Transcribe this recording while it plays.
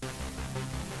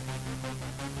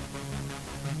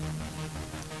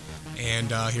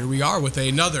And here we are with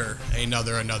another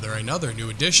new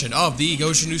edition of the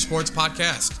Goshen News Sports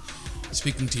Podcast.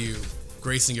 Speaking to you,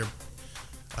 gracing your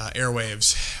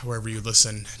airwaves wherever you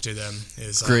listen to them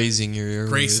is grazing your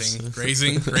airwaves.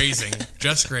 Grazing,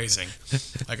 just grazing,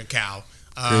 like a cow.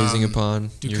 Grazing upon.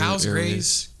 Do cows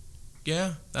graze?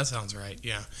 Yeah, that sounds right.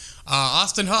 Yeah.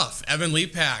 Austin Huff, Evan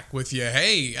Lepak with you.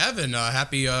 Hey, Evan,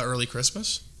 happy early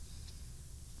Christmas.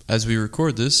 As we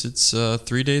record this, it's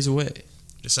 3 days away.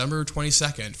 December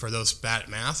 22nd, for those bad at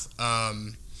math.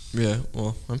 Yeah,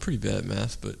 well, I'm pretty bad at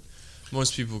math, but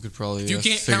most people could probably if you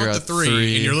can't figure count out the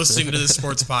three and you're listening to this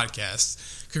sports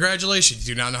podcast, congratulations.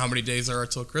 You do not know how many days there are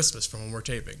till Christmas from when we're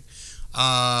taping.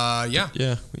 Yeah.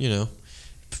 Yeah, you know.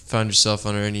 Found yourself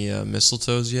under any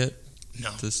mistletoes yet? No,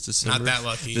 this December? Not that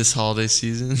lucky. This holiday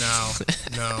season?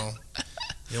 No.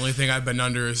 The only thing I've been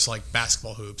under is like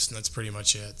basketball hoops, and that's pretty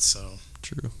much it. So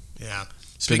true. Yeah.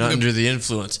 Been under the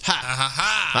influence.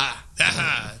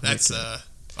 That's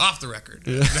off the record.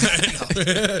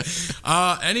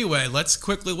 Yeah. Anyway, let's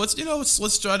try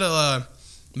to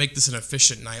make this an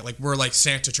efficient night. Like we're like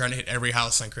Santa trying to hit every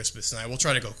house on Christmas night. We'll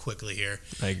try to go quickly here.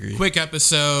 I agree. Quick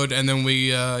episode, and then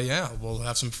we'll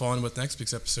have some fun with next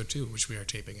week's episode too, which we are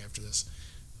taping after this.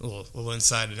 A little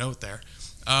inside note there.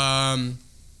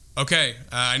 Okay,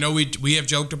 I know we have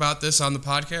joked about this on the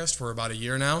podcast for about a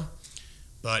year now.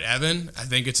 But, Evan, I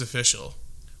think it's official.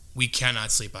 We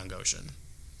cannot sleep on Goshen.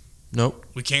 Nope.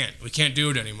 We can't. We can't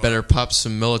do it anymore. Better pop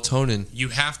some melatonin. You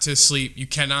have to sleep. You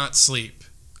cannot sleep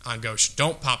on Goshen.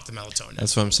 Don't pop the melatonin.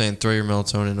 That's what I'm saying. Throw your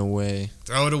melatonin away.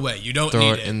 Throw it away. You don't need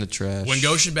it. Throw it in the trash. When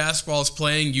Goshen basketball is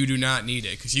playing, you do not need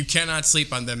it because you cannot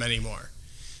sleep on them anymore.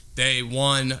 They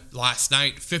won last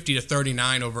night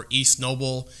 50-39 over East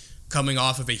Noble, coming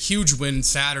off of a huge win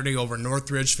Saturday over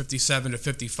Northridge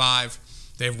 57-55.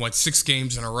 They've won 6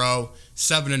 games in a row,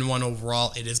 7-1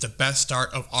 overall. It is the best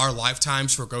start of our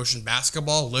lifetimes for Goshen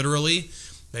basketball, literally.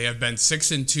 They have been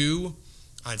 6-2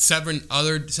 on 7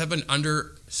 other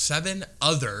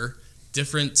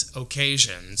different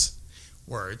occasions.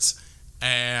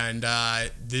 And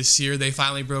this year they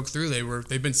finally broke through.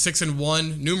 They've been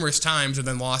 6-1 numerous times and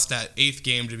then lost that 8th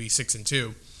game to be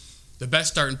 6-2. The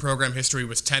best start in program history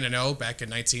was 10-0 back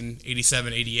in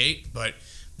 1987-88, but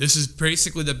this is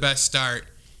basically the best start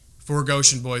for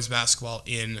Goshen boys basketball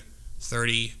in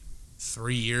 34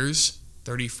 years.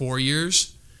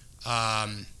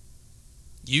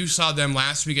 You saw them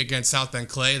last week against South Bend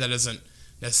Clay. That doesn't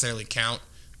necessarily count.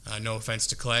 No offense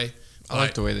to Clay. I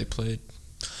like the way they played.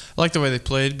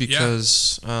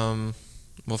 Because, well,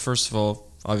 first of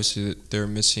all, obviously they're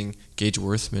missing Gage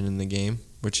Worthman in the game,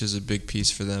 which is a big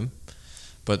piece for them.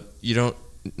 But you don't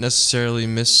necessarily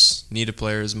need a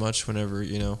player as much whenever,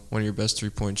 one of your best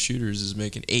three-point shooters is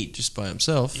making 8 just by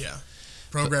himself. Yeah.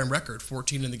 Program record,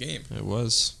 14 in the game. It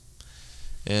was.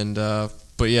 And,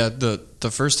 but yeah,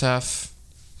 the first half,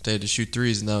 they had to shoot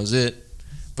threes and that was it.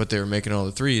 But they were making all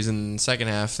the threes. And in the second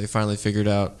half, they finally figured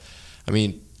out,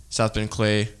 South Bend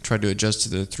Clay tried to adjust to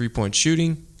the three-point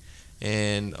shooting,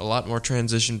 and a lot more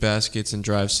transition baskets and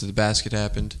drives to the basket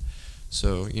happened.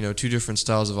 So, 2 different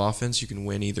styles of offense. You can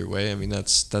win either way.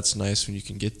 That's nice when you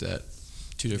can get that.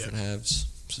 2 different halves.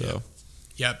 So,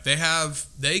 Yep.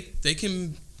 They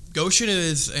can. Goshen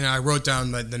is, and I wrote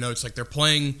down the notes, like they're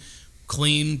playing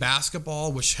clean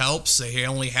basketball, which helps. They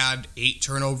only had 8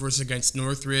 turnovers against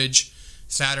Northridge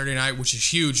Saturday night, which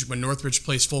is huge. When Northridge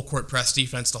plays full court press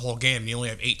defense the whole game, you only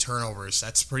have 8 turnovers.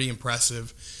 That's pretty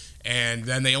impressive. And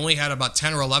then they only had about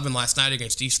 10 or 11 last night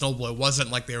against East Noble. It wasn't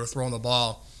like they were throwing the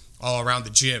ball all around the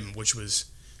gym, which was,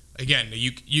 again,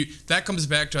 that comes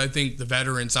back to, I think, the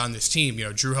veterans on this team.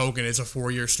 Drew Hogan is a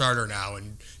 4-year starter now,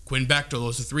 and Quinn Bechtel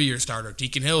is a 3-year starter.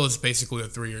 Deacon Hill is basically a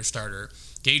 3-year starter.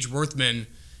 Gage Worthman,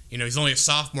 he's only a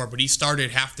sophomore, but he started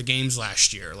half the games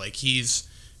last year. Like, he's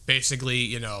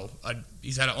basically,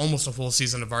 he's had almost a full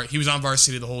season of varsity. He was on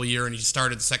varsity the whole year, and he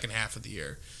started the second half of the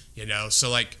year.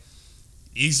 So like,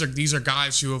 these are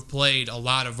guys who have played a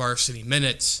lot of varsity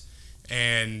minutes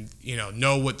and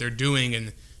know what they're doing.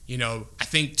 And I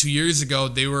think 2 years ago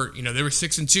they were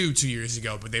 6-2 2 years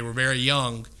ago, but they were very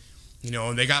young,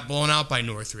 and they got blown out by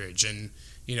Northridge, and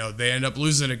they end up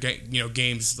losing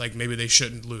games like maybe they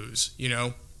shouldn't lose.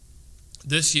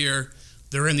 This year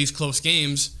they're in these close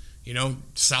games.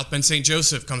 South Bend St.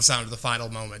 Joseph comes down to the final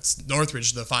moments.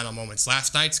 Northridge to the final moments.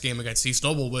 Last night's game against East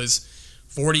Noble was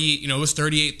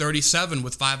 38-37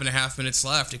 with 5.5 minutes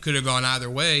left. It could have gone either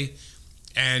way.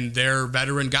 And their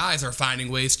veteran guys are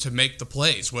finding ways to make the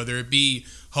plays, whether it be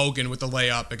Hogan with the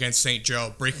layup against St.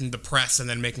 Joe, breaking the press and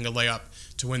then making a layup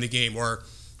to win the game, or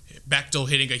Bechtel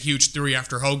hitting a huge three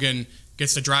after Hogan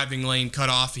gets the driving lane cut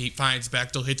off. He finds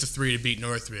Bechtel, hits a three to beat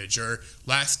Northridge. Or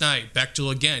last night,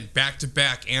 Bechtel again,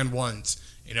 back-to-back and ones.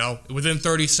 Within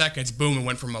 30 seconds, boom, it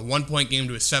went from a 1-point game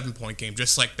to a 7-point game,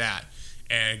 just like that.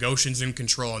 And Goshen's in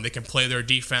control, and they can play their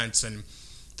defense, and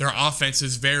their offense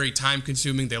is very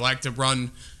time-consuming. They like to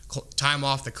run time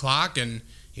off the clock, and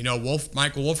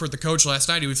Michael Wolford, the coach last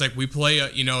night, he was like, we play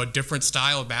a different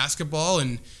style of basketball,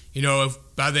 and if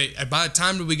by the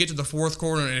time that we get to the fourth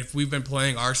quarter, and if we've been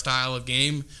playing our style of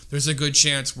game, there's a good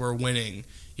chance we're winning.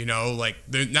 Not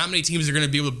many teams are going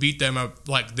to be able to beat them at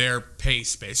like their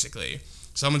pace, basically.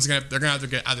 They're going to have to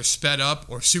get either sped up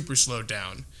or super slowed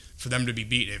down for them to be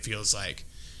beaten, it feels like.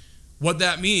 What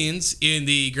that means in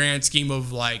the grand scheme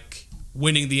of like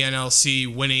winning the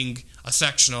NLC, winning a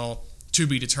sectional, to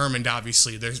be determined,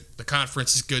 obviously. The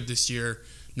conference is good this year.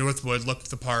 Northwood looked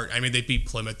the part. I mean, they beat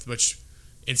Plymouth, which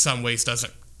in some ways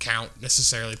doesn't count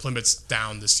necessarily. Plymouth's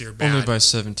down this year bad. Only by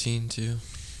 17, too.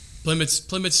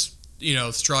 Plymouth's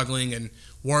struggling, and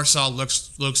Warsaw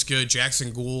looks good.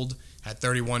 Jackson Gould had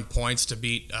 31 points to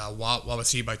beat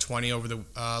Wawasee by 20 over the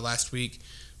last week.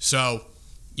 So,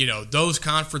 those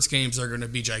conference games are going to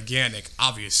be gigantic,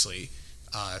 obviously,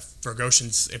 for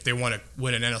Goshen's if they want to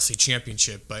win an NLC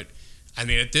championship. But, I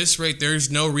mean, at this rate,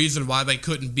 there's no reason why they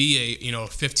couldn't be a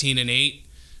 15-8,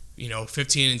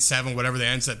 15-7, whatever they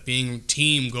ends up being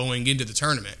team going into the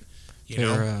tournament.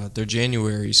 Their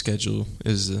January schedule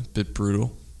is a bit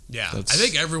brutal. Yeah, I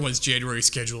think everyone's January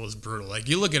schedule is brutal. Like,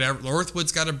 you look at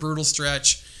Northwood's got a brutal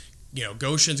stretch.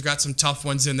 Goshen's got some tough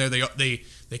ones in there.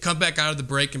 They come back out of the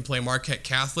break and play Marquette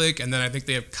Catholic, and then I think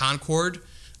they have Concord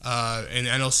in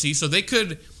NLC. So they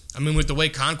could, with the way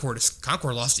Concord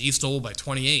lost to East Old by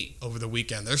 28 over the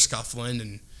weekend. They're scuffling,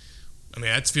 and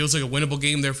that feels like a winnable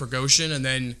game there for Goshen. And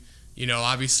then,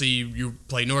 obviously you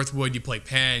play Northwood, you play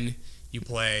Penn. You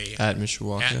play at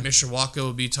Mishawaka. At Mishawaka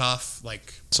would be tough.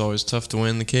 Like, it's always tough to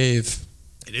win the Cave.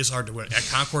 It is hard to win. At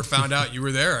Concord found out you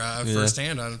were there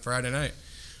firsthand on Friday night.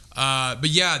 But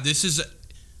yeah, this is.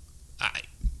 I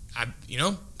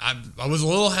was a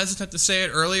little hesitant to say it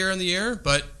earlier in the year,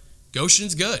 but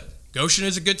Goshen's good. Goshen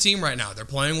is a good team right now. They're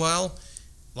playing well.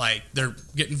 Like, they're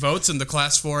getting votes in the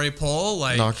Class 4A poll.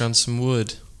 Like, knock on some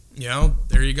wood.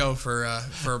 There you go for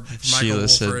Michael Sheila Wolford.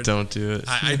 said, "Don't do it."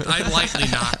 I lightly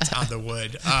knocked on the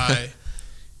wood.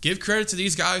 Give credit to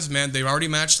these guys, man. They've already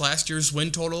matched last year's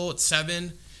win total at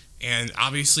 7, and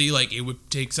obviously, like, it would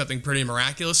take something pretty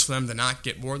miraculous for them to not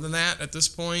get more than that at this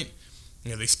point.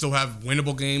 They still have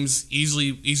winnable games,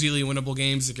 easily winnable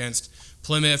games against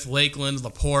Plymouth, Lakeland,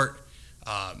 LaPorte.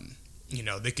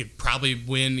 They could probably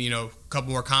win, a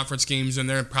couple more conference games in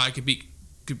there, and probably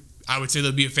I would say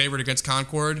they'll be a favorite against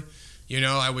Concord.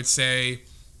 I would say,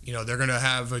 they're going to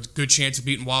have a good chance of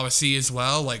beating Wawasee as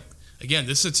well. Like, again,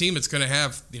 this is a team that's going to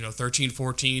have, 13,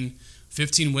 14,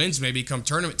 15 wins maybe come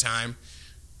tournament time.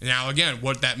 Now, again,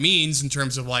 what that means in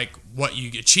terms of, like, what you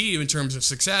achieve in terms of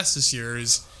success this year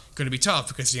is going to be tough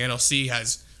because the NLC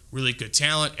has really good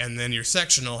talent, and then your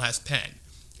sectional has Penn.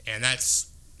 And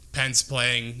that's Penn's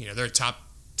playing, they're a top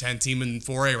 10 team in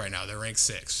 4A right now. They're ranked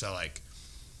 6. So, like,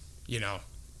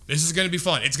 this is going to be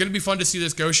fun. It's going to be fun to see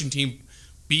this Goshen team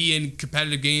be in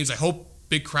competitive games. I hope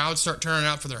big crowds start turning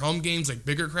out for their home games, like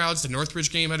bigger crowds. The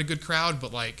Northridge game had a good crowd,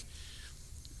 but, like,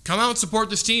 come out and support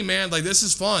this team, man. Like, this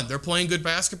is fun. They're playing good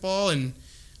basketball, and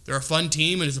they're a fun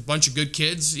team, and it's a bunch of good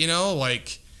kids,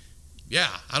 Like, yeah,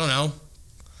 I don't know.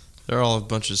 They're all a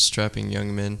bunch of strapping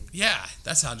young men. Yeah,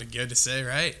 that sounded good to say,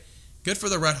 right? Good for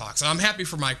the Redhawks. I'm happy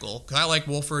for Michael because I like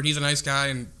Wolford. He's a nice guy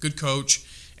and good coach.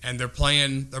 And they're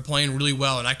playing really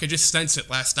well, and I could just sense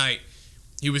it last night.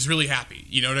 He was really happy,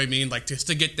 you know what I mean? Like, just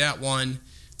to get that one,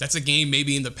 that's a game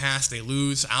maybe in the past they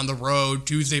lose on the road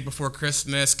Tuesday before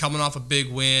Christmas, coming off a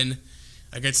big win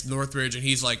against Northridge, and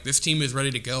he's like, this team is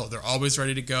ready to go. They're always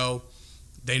ready to go.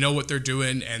 They know what they're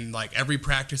doing, and like every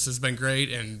practice has been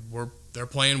great, and they're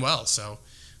playing well. So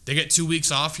they get 2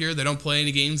 weeks off here. They don't play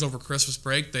any games over Christmas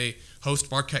break. They host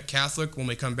Marquette Catholic when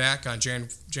we come back on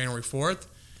January 4th.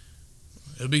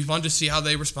 It'll be fun to see how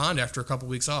they respond after a couple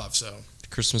weeks off. So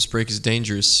Christmas break is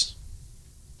dangerous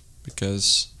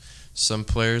because some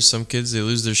players, some kids, they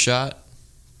lose their shot.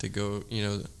 They go,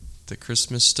 the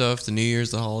Christmas stuff, the New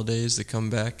Year's, the holidays, they come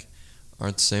back,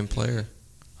 aren't the same player.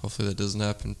 Hopefully that doesn't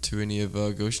happen to any of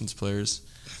Goshen's players.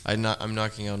 I'm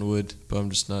knocking on wood, but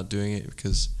I'm just not doing it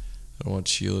because I don't want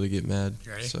Sheila to get mad.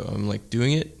 Ready? So I'm like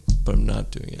doing it, but I'm not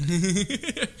doing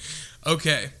it.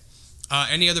 Okay.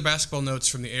 Any other basketball notes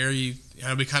from the area?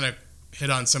 We kind of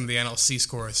hit on some of the NLC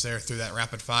scores there through that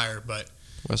rapid fire, but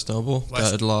West Noble,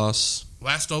 bad loss.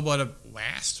 West Noble had a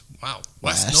West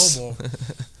Noble.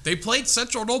 They played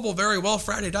Central Noble very well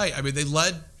Friday night. I mean,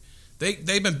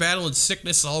 they've been battling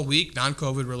sickness all week,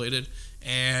 non-COVID related,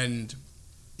 and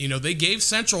they gave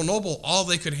Central Noble all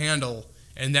they could handle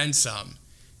and then some,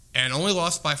 and only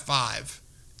lost by 5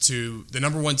 to the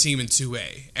number 1 team in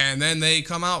 2A. And then they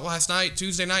come out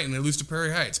Tuesday night, and they lose to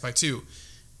Prairie Heights by 2.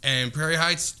 And Prairie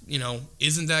Heights,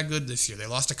 isn't that good this year. They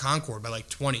lost to Concord by like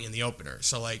 20 in the opener.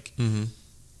 So,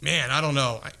 man, I don't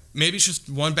know. Maybe it's just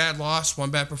one bad loss,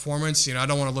 one bad performance. I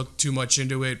don't want to look too much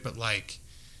into it, but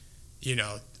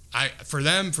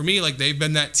for me, they've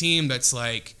been that team that's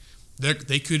I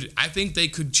think they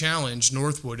could challenge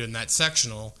Northwood in that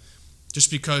sectional,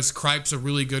 just because Kripe's a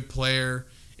really good player.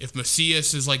 If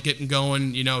Macias is getting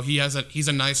going, he's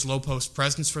a nice low post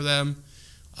presence for them.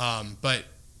 But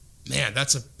man,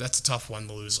 that's a tough one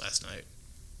to lose last night.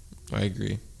 I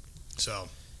agree. So.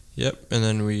 Yep, and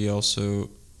then we also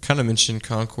kind of mentioned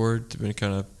Concord. They've been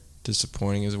kind of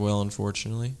disappointing as well,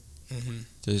 unfortunately. Mm-hmm.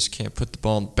 They just can't put the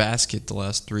ball in the basket the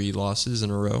last 3 losses in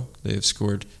a row. They have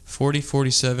scored 40,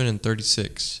 47, and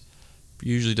 36.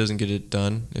 Usually doesn't get it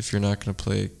done if you're not going to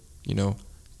play,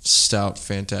 stout,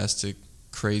 fantastic,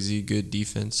 crazy, good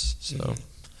defense. So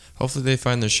hopefully they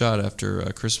find their shot after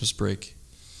Christmas break.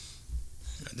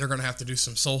 They're going to have to do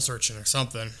some soul searching or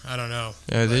something. I don't know.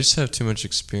 Yeah, they just have too much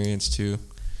experience, too.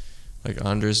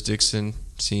 Andres Dixon,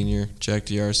 senior. Jack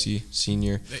D'Arcy,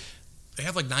 senior. They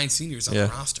have 9 seniors on the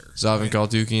roster. Zavin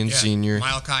Galdukian, senior.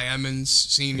 Malachi Emmons,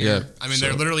 senior. Yeah,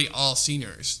 they're literally all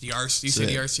seniors. D'Arcy, you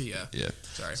say D'Arcy? Yeah. Yeah.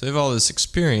 Sorry. So they have all this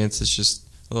experience. It's just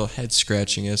a little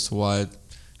head-scratching as to why it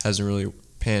hasn't really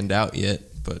panned out yet.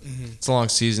 But it's a long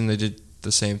season. They did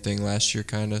the same thing last year,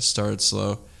 kind of. Started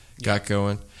slow, got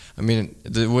going.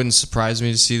 It wouldn't surprise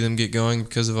me to see them get going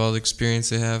because of all the experience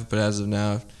they have, but as of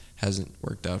now, it hasn't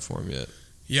worked out for them yet.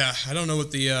 Yeah, I don't know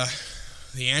what the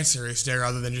answer is there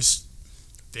other than just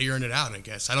figuring it out, I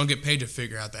guess. I don't get paid to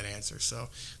figure out that answer, so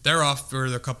they're off for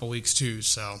a couple weeks too.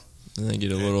 So and they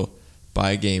get a little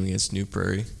bye game against New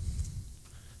Prairie.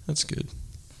 That's good.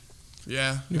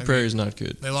 Yeah, New Prairie's not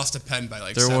good. They lost to Penn by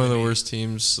They're 70. one of the worst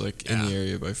teams in the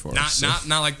area by far.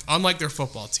 Not unlike their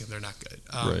football team, they're not good.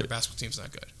 Their basketball team's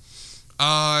not good.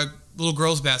 Little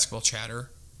girls basketball chatter.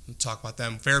 We'll talk about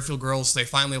them. Fairfield girls, they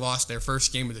finally lost their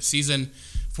first game of the season.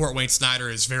 Fort Wayne Snyder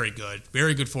is very good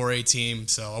 4A team.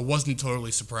 So I wasn't totally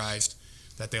surprised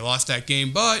that they lost that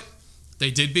game, but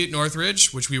they did beat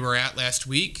Northridge, which we were at last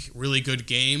week. Really good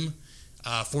game,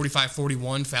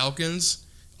 45-41 Falcons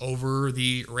over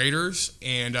the Raiders,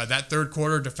 and that third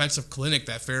quarter defensive clinic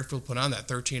that Fairfield put on, that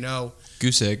 13-0.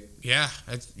 Goose egg. Yeah,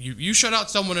 you shut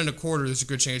out someone in a quarter, there's a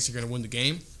good chance you're going to win the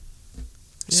game.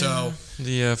 Yeah. So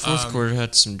the fourth quarter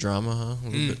had some drama, huh? A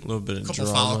little bit of couple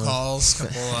drama. Couple foul calls,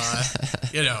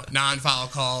 couple non-foul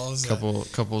calls.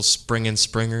 Couple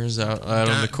springers out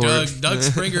on the court. Doug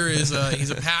Springer he's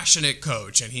a passionate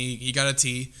coach, and he got a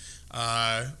T,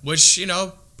 which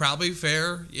probably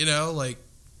fair.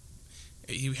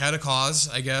 He had a cause,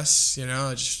 I guess.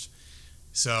 But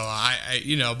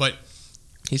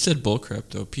he said bullcrap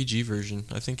though. PG version.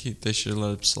 I think they should have let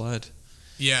him slide.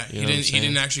 Yeah, he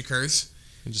didn't actually curse.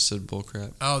 He just said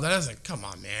bullcrap. Oh, that doesn't. Come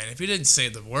on, man. If he didn't say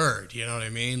the word, you know what I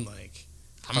mean?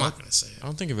 I'm not gonna say it. I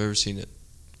don't think I've ever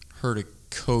heard a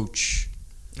coach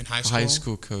in high school. A high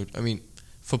school coach.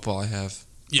 Football I have.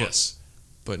 Yes,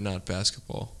 but not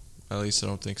basketball. At least I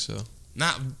don't think so.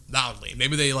 Not loudly.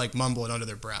 Maybe they mumble it under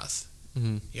their breath.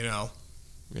 Mm-hmm.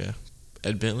 Yeah.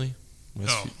 Ed Bentley.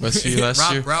 Westview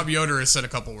last year. Rob Yoder has said a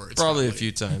couple words. Probably a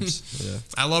few times. Yeah.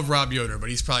 I love Rob Yoder, but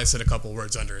he's probably said a couple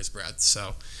words under his breath.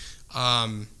 So,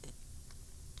 but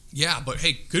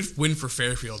hey, good win for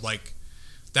Fairfield.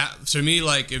 That to me,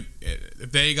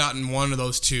 if they gotten one of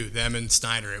those two, them and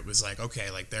Snyder, it was okay,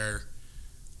 they're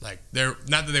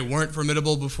not that they weren't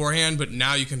formidable beforehand, but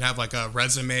now you can have a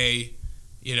resume,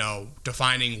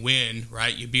 defining win,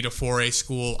 right? You beat a 4A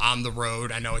school on the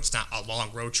road. I know it's not a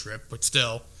long road trip, but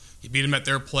still. You beat them at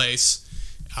their place,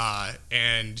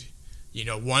 and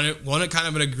won it kind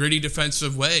of in a gritty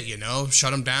defensive way.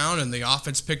 Shut them down, and the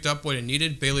offense picked up what it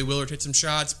needed. Bailey Willard hit some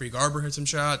shots. Bree Garber hit some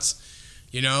shots.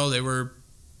 They were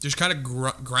just kind of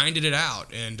grinded it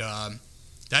out, and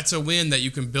that's a win that you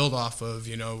can build off of.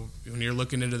 When you're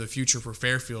looking into the future for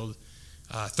Fairfield,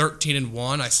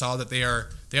 13-1. I saw that they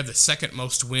have the second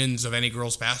most wins of any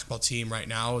girls basketball team right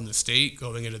now in the state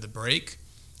going into the break.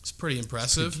 It's pretty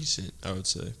impressive. Pretty decent, I would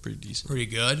say. Pretty decent. Pretty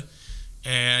good.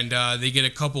 And they get a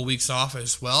couple weeks off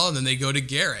as well, and then they go to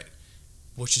Garrett,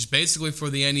 which is basically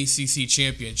for the NECC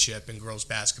championship in girls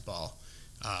basketball.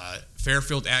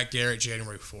 Fairfield at Garrett,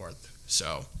 January 4th.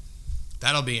 So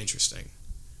that'll be interesting.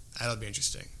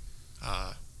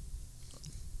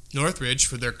 Northridge,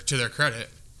 to their credit,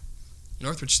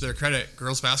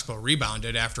 girls basketball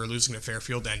rebounded after losing to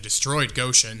Fairfield and destroyed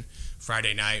Goshen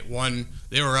Friday night.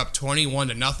 They were up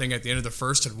 21-0 at the end of the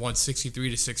first and won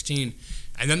 63-16.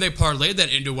 And then they parlayed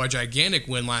that into a gigantic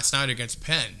win last night against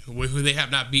Penn, who they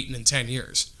have not beaten in 10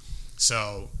 years.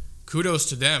 So kudos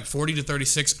to them.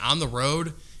 40-36 on the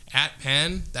road at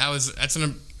Penn. That's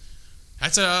an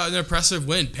impressive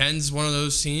win. Penn's one of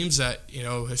those teams that,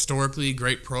 historically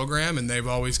great program, and they've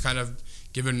always kind of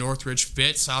given Northridge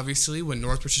fits, obviously, when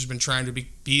Northridge has been trying to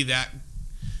be that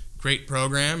great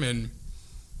program. And,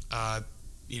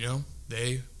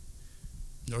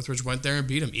 Northridge went there and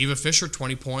beat them. Eva Fisher,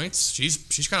 20 points.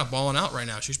 She's kind of balling out right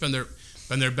now. She's been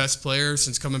their best player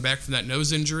since coming back from that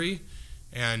nose injury.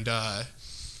 And,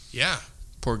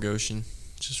 Poor Goshen.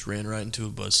 Just ran right into a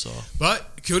buzzsaw.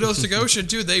 But kudos to Goshen,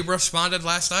 too. They responded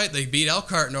last night. They beat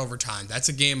Elkhart in overtime. That's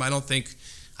a game I don't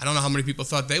know how many people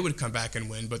thought they would come back and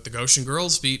win, but the Goshen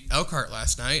girls beat Elkhart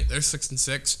last night. They're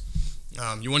 6-6.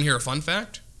 You want to hear a fun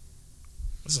fact?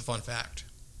 This is a fun fact.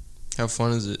 How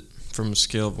fun is it from a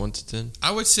scale of 1 to 10? I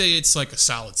would say it's like a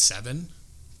solid 7.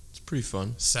 It's pretty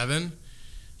fun. 7.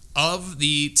 Of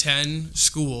the 10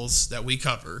 schools that we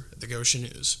cover at the Goshen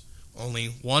News, only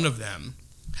one of them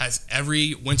has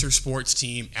every winter sports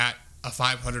team at a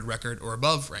 500 record or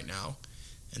above right now,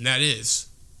 and that is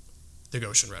the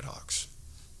Goshen Redhawks.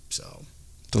 So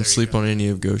don't sleep on any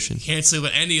of Goshen. Can't sleep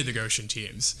on any of the Goshen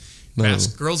teams. No.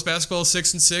 Girls basketball is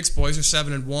 6-6. Boys are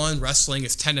 7-1. Wrestling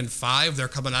is 10-5. They're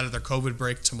coming out of their COVID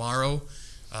break tomorrow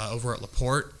over at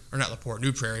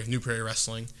New Prairie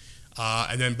Wrestling.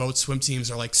 And then both swim teams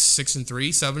are like 6-3,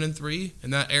 7-3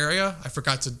 in that area. I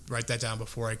forgot to write that down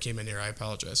before I came in here. I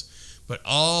apologize. But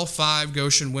all 5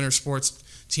 Goshen winter sports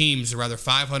teams are either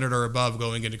 500 or above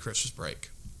going into Christmas break.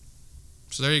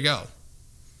 So there you go.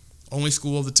 Only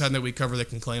school of the 10 that we cover that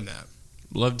can claim that.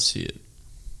 Love to see it.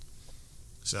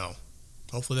 So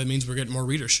hopefully that means we're getting more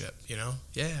readership,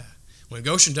 Yeah. When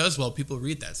Goshen does well, people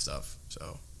read that stuff.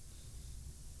 So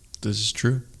this is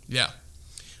true. Yeah.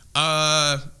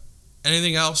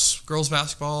 Anything else, girls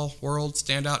basketball world,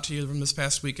 stand out to you from this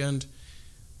past weekend?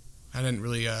 I didn't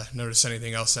really notice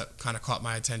anything else that kind of caught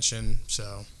my attention,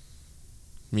 so.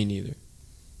 Me neither.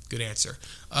 Good answer.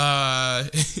 I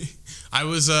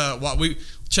was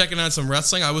checking on some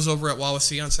wrestling. I was over at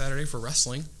Wawasee on Saturday for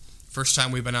wrestling. First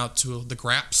time we've been out to the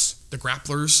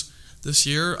Grapplers this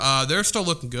year. They're still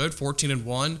looking good,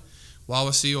 14-1.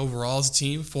 Wawasee overall as a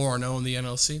team, 4-0 in the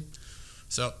NLC.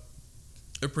 So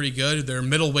they're pretty good. Their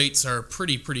middleweights are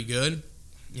pretty good.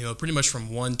 Pretty much from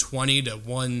 120 to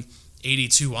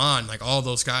 182 on. Like all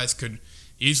those guys could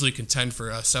easily contend for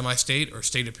semi-state or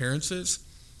state appearances.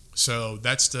 So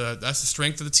that's the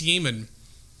strength of the team. And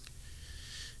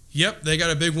yep, they got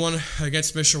a big one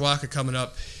against Mishawaka coming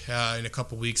up in a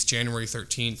couple weeks, January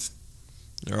 13th.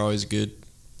 They're always good.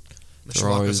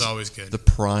 Mishawaka's always good. The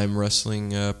prime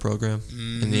wrestling program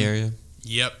in the area.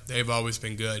 Yep, they've always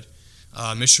been good.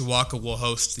 Mishawaka will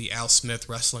host the Al Smith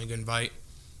Wrestling Invite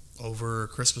over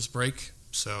Christmas break.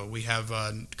 So we have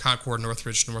Concord,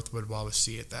 Northridge, Northwood,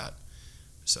 Wawasee at that.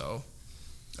 So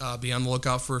be on the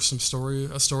lookout for a story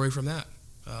from that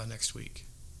next week.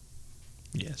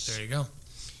 Yes. There you go.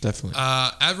 Definitely.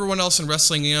 Everyone else in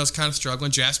wrestling, is kind of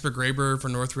struggling. Jasper Graber for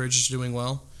Northridge is doing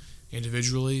well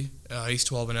individually. He's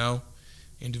 12-0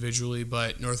 individually,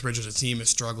 but Northridge as a team is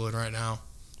struggling right now.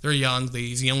 They're young.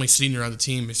 He's the only senior on the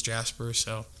team is Jasper,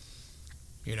 so,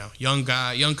 young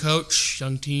guy, young coach,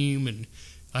 young team, and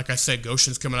like I said,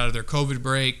 Goshen's coming out of their COVID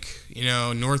break.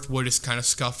 Northwood is kind of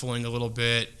scuffling a little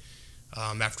bit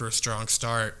after a strong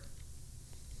start.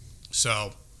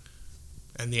 So,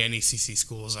 and the NECC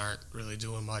schools aren't really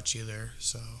doing much either.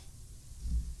 So,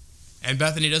 and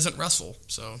Bethany doesn't wrestle.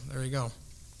 So there you go.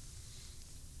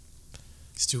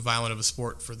 It's too violent of a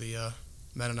sport for the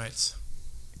Mennonites.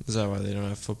 Is that why they don't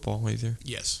have football either?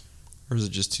 Yes. Or is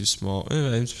it just too small?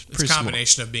 It's a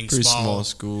combination of being small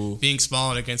school, being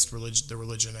small and against the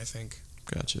religion. I think.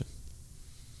 Gotcha.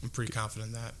 I'm pretty confident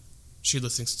in that. Sheila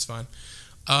thinks it's fine.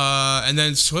 And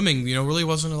then swimming, really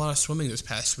wasn't a lot of swimming this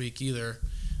past week either,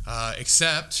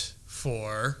 except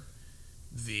for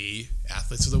the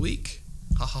athletes of the week.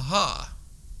 Ha ha ha.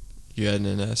 You had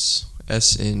an S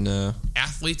in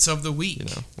athletes of the week.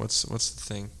 What's the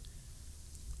thing?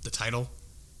 The title.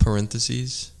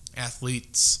 Parentheses.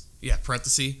 Athletes. Yeah,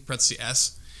 parenthesis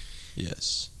S.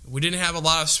 Yes. We didn't have a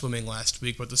lot of swimming last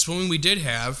week, but the swimming we did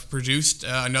have produced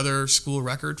another school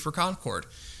record for Concord.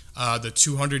 The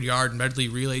 200-yard medley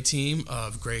relay team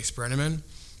of Grace Brenneman,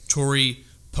 Tori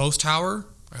Posthauer,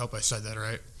 I hope I said that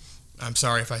right, I'm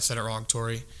sorry if I said it wrong,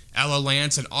 Tori. Ella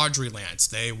Lance and Audrey Lance.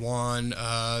 They won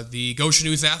the Goshen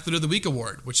News Athlete of the Week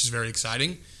award, which is very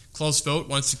exciting. Close vote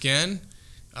once again.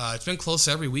 It's been close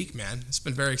every week, man. It's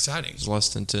been very exciting. There's less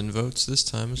than 10 votes this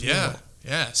time as well.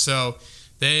 Yeah. So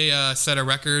they set a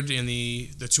record in the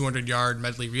 200-yard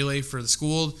medley relay for the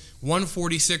school,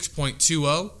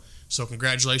 146.20. So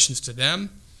congratulations to them.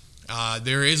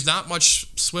 There is not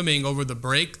much swimming over the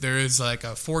break. There is like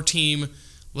a 4-team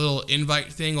little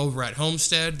invite thing over at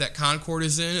Homestead that Concord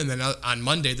is in, and then on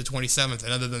Monday the 27th.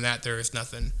 And other than that, there is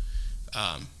nothing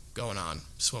going on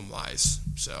swim-wise.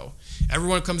 So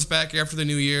everyone comes back after the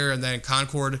new year, and then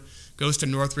Concord goes to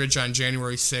Northridge on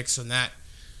January 6th, and that,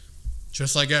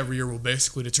 just like every year, will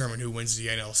basically determine who wins the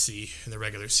NLC in the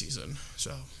regular season.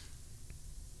 So,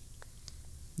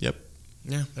 yep.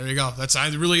 Yeah, there you go.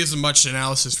 There really isn't much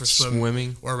analysis for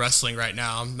swimming or wrestling right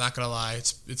now. I'm not gonna lie;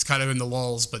 it's kind of in the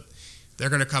lulls, but they're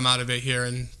gonna come out of it here.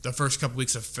 And the first couple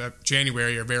weeks of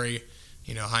January are very,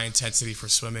 high intensity for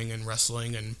swimming and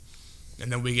wrestling, and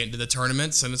then we get into the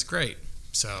tournaments, and it's great.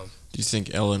 So, do you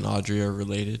think Ella and Audrey are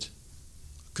related?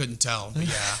 Couldn't tell, but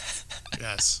yeah,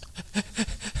 yes.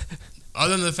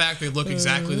 Other than the fact they look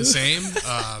exactly the same,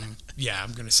 yeah,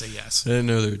 I'm gonna say yes. I didn't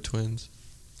know they were twins.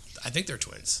 I think they're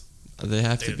twins. They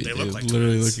have to be. They look like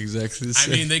literally twins. Look exactly the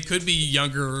same. I mean, they could be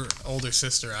younger, older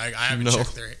sister. I haven't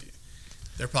checked.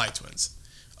 They're probably twins.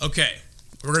 Okay,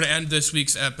 we're going to end this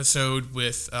week's episode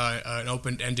with an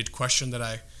open-ended question that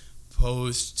I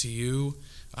posed to you.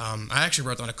 I actually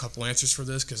wrote down a couple answers for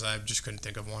this because I just couldn't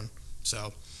think of one.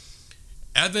 So,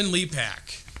 Evan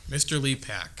Lepak, Mr.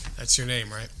 Lepak, that's your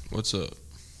name, right? What's up?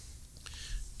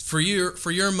 For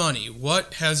your money,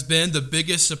 what has been the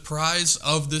biggest surprise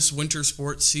of this winter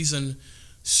sports season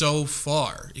so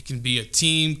far? It can be a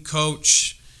team,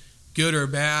 coach, good or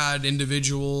bad,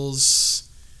 individuals.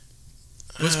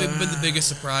 What's been the biggest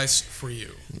surprise for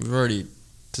you? We've already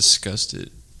discussed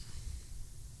it.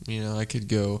 I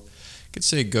could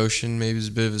say Goshen maybe is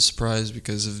a bit of a surprise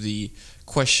because of the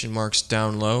question marks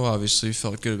down low. Obviously, we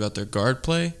felt good about their guard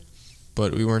play,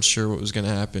 but we weren't sure what was going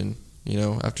to happen.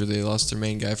 After they lost their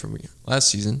main guy from last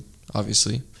season,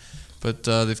 obviously. But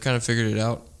they've kind of figured it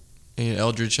out. And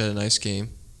Eldridge had a nice game.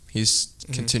 He's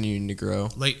continuing to grow.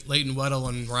 Leighton Weddle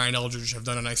and Ryan Eldridge have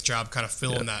done a nice job kind of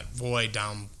filling that void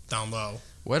down low.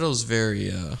 Weddle's it's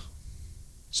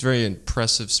a very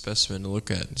impressive specimen to look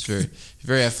at. He's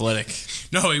very athletic.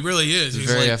 No, he really is.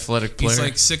 He's a very athletic player. He's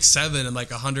like 6'7" and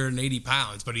like 180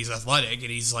 pounds, but he's athletic,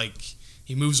 and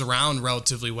he moves around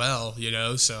relatively well,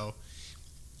 so...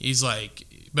 He's like,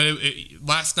 but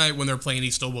last night when they were playing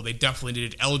East Noble, they definitely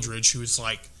needed Eldridge, who's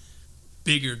like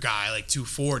bigger guy, like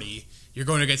 240. You're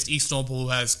going against East Noble, who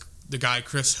has the guy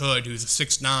Chris Hood, who's a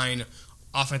 6'9"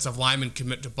 offensive lineman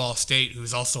commit to Ball State,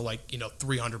 who's also like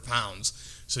 300 pounds.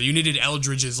 So you needed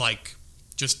Eldridge's like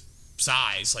just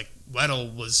size. Like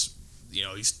Weddle was,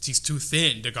 he's too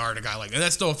thin to guard a guy like that. And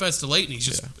that's no offense to Leighton.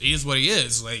 He is what he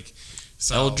is. Like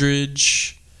so.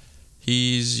 Eldridge.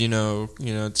 He's,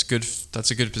 it's good.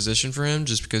 That's a good position for him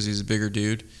just because he's a bigger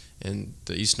dude, and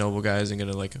the East Noble guy isn't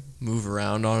gonna like move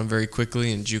around on him very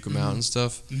quickly and juke him out and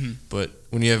stuff. Mm-hmm. But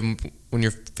when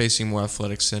you're facing more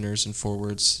athletic centers and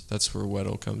forwards, that's where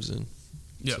Weddle comes in.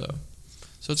 Yeah.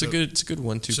 So it's a good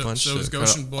 1-2 punch. So is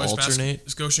Goshen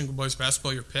boys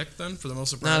basketball your pick then for the most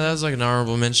surprise? No, that was like an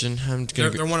honorable mention.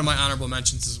 They're one of my honorable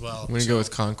mentions as well. I'm gonna go with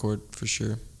Concord for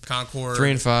sure. Concord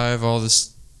 3-5, all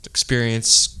this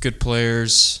experience, good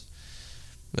players,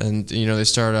 and they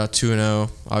started out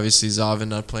 2-0. Obviously, Zavin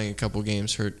not playing a couple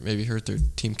games hurt their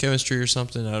team chemistry or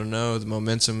something. I don't know, the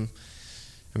momentum.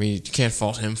 I mean, you can't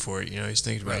fault him for it. He's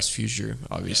thinking about his future,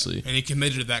 obviously. Yeah. And he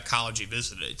committed to that college he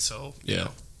visited, so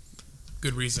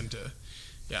good reason to.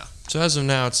 Yeah. So as of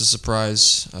now, it's a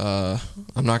surprise.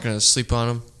 I'm not going to sleep on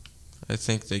them. I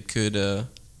think they could,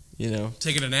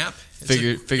 taking a nap.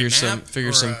 Figure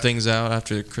some things out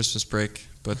after the Christmas break.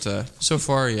 But so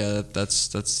far,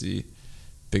 that's the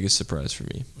biggest surprise for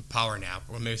me. A power nap,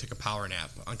 or maybe take a power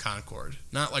nap on Concord.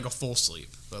 Not like a full sleep,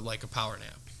 but like a power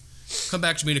nap. Come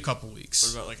back to me in a couple weeks.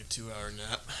 What about like a 2-hour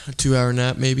nap? A 2-hour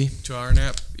nap, maybe. 2-hour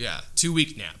nap, yeah.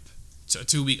 2-week nap. So a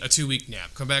 2-week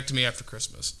nap. Come back to me after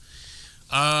Christmas.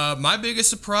 My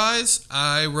biggest surprise,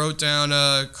 I wrote down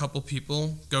a couple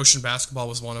people. Goshen basketball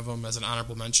was one of them as an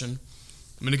honorable mention.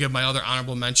 I'm going to give my other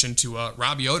honorable mention to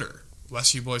Rob Yoder,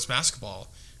 Westview boys basketball.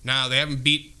 Now, they haven't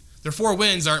their 4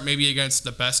 wins aren't maybe against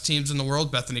the best teams in the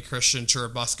world, Bethany Christian,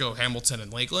 Churubusco, Hamilton,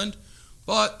 and Lakeland,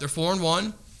 but they're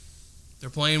 4-1.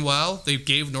 They're playing well. They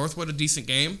gave Northwood a decent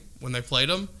game when they played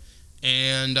him,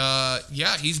 and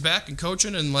he's back and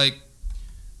coaching, and like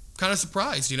kind of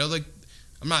surprised,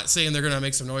 I'm not saying they're going to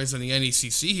make some noise in the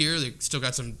NECC here. They still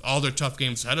got all their tough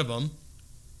games ahead of them.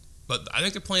 But I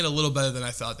think they're playing a little better than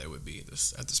I thought they would be at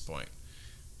this point.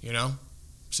 You know?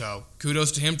 So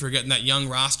kudos to him for getting that young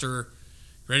roster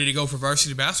ready to go for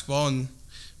varsity basketball. And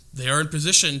they are in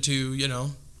position to,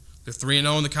 they're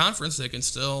 3-0 in the conference. They can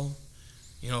still,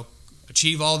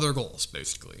 achieve all their goals,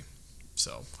 basically.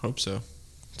 So hope so.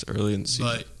 It's early in the season.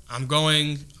 But I'm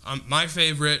going, my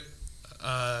favorite,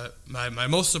 my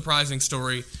most surprising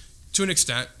story, to an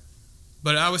extent,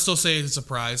 but I would still say it's a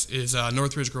surprise, is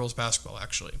Northridge girls basketball,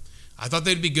 actually. I thought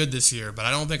they'd be good this year, but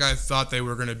I don't think I thought they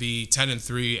were going to be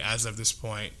 10-3 as of this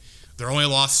point. Their only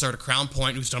losses are to Crown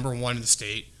Point, who's number 1 in the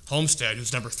state, Homestead,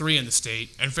 who's number 3 in the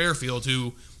state, and Fairfield,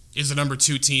 who is the number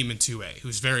 2 team in 2A,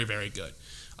 who's very, very good.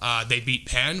 They beat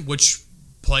Penn, which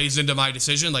plays into my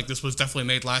decision. Like, this was definitely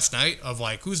made last night of,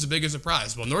 like, who's the biggest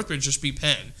surprise? Well, Northridge just beat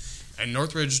Penn, and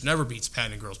Northridge never beats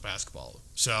Penn in girls basketball.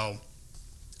 So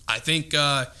I think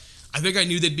I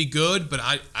knew they'd be good, but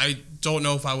I don't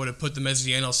know if I would have put them as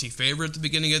the NLC favorite at the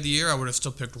beginning of the year. I would have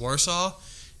still picked Warsaw,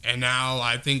 and now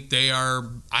I think they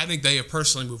have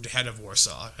personally moved ahead of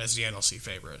Warsaw as the NLC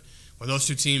favorite. When those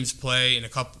two teams play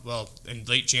in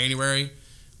late January,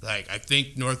 like, I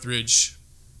think Northridge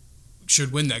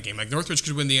should win that game. Like, Northridge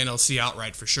could win the NLC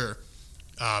outright for sure.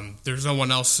 There's no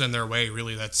one else in their way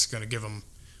really that's going to give them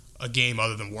a game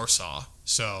other than Warsaw.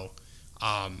 So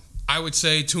I would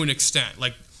say to an extent,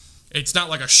 like, it's not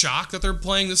like a shock that they're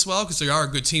playing this well because they are a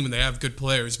good team and they have good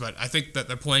players, but I think that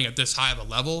they're playing at this high of a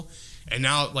level. And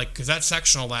now, like, because that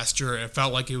sectional last year, it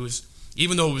felt like it was,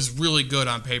 even though it was really good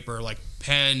on paper, like,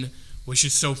 Penn was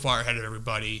just so far ahead of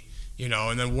everybody,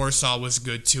 and then Warsaw was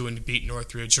good too and beat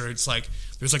Northridge. Or it's like,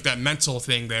 there's like that mental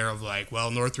thing there of like, well,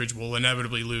 Northridge will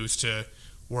inevitably lose to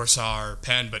Warsaw or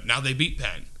Penn, but now they beat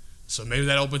Penn. So maybe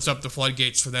that opens up the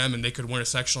floodgates for them and they could win a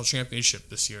sectional championship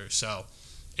this year. So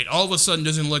it all of a sudden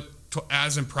doesn't look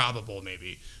as improbable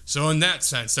maybe. So in that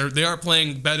sense, they are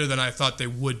playing better than I thought they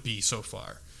would be so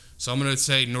far. So I'm going to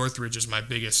say Northridge is my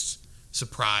biggest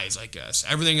surprise, I guess.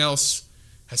 Everything else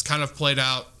has kind of played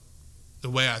out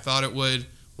the way I thought it would.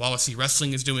 Wallacey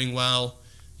Wrestling is doing well.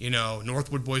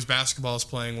 Northwood boys basketball is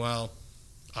playing well.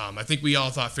 I think we all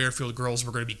thought Fairfield girls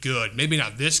were going to be good. Maybe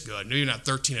not this good. Maybe not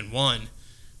 13-1.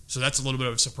 So that's a little bit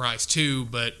of a surprise too.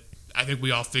 But I think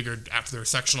we all figured after their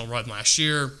sectional run last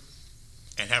year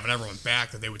and having everyone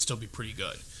back that they would still be pretty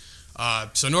good.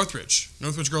 So Northridge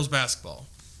girls basketball.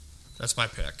 That's my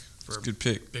pick. That's a good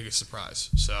pick. Biggest surprise.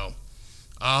 So,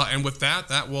 and with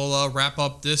that will wrap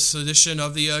up this edition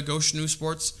of the Goshen News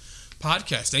Sports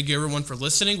podcast. Thank you everyone for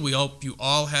listening. We hope you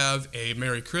all have a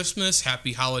Merry Christmas,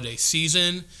 Happy Holiday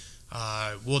Season.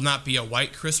 Will not be a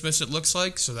white Christmas, it looks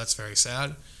like, so that's very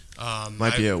sad.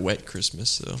 Might be a wet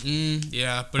Christmas though.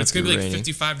 Yeah, but it's gonna be like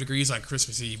 55 degrees on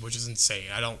Christmas Eve, which is insane.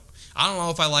 I don't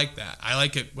know if I like that. I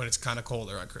like it when it's kind of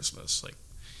colder on Christmas. Like,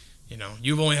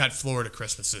 you've only had Florida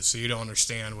Christmases, so you don't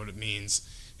understand what it means.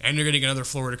 And you're getting another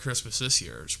Florida Christmas this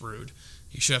year. It's rude.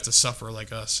 You should have to suffer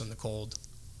like us in the cold.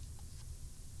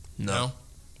 No?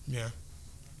 Yeah.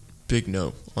 Big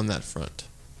no on that front.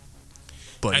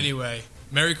 But anyway,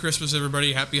 Merry Christmas,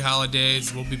 everybody. Happy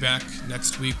holidays. We'll be back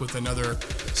next week with another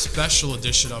special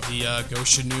edition of the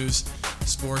Goshen News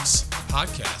Sports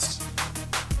Podcast.